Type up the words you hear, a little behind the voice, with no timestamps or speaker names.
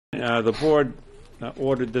The board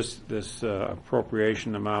ordered this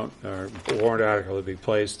appropriation amount, or warrant article to be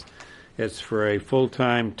placed. It's for a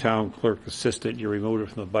full-time town clerk assistant. You removed it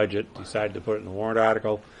from the budget, decided to put it in the warrant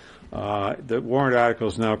article. The warrant article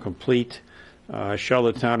is now complete. Shall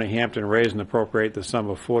the town of Hampton raise and appropriate the sum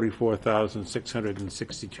of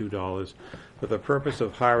 $44,662 for the purpose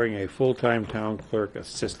of hiring a full-time town clerk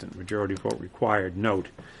assistant? Majority vote required. Note,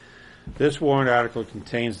 this warrant article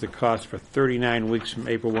contains the cost for 39 weeks from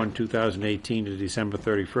April 1, 2018 to December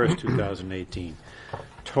 31st, 2018.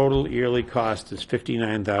 Total yearly cost is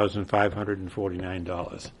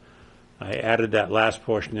 $59,549. I added that last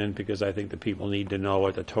portion in because I think the people need to know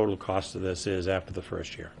what the total cost of this is after the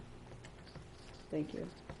first year. Thank you.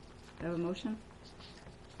 I have a motion?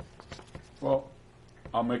 Well,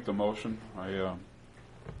 I'll make the motion.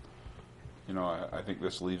 I think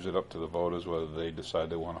this leaves it up to the voters whether they decide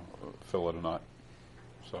they want to fill it or not.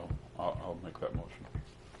 So I'll make that motion.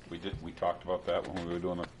 We talked about that when we were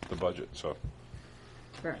doing the budget. So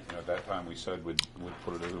Right. at that time we said we'd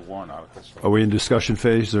put it as a warrant article. So. Are we in discussion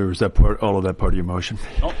phase, or is that all of that part of your motion?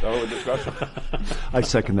 Nope, that was a discussion. I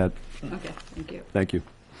second that. Okay, thank you. Thank you.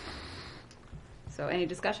 So any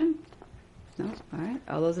discussion? No? All right.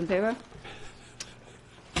 All those in favor?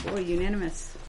 Boy, unanimous.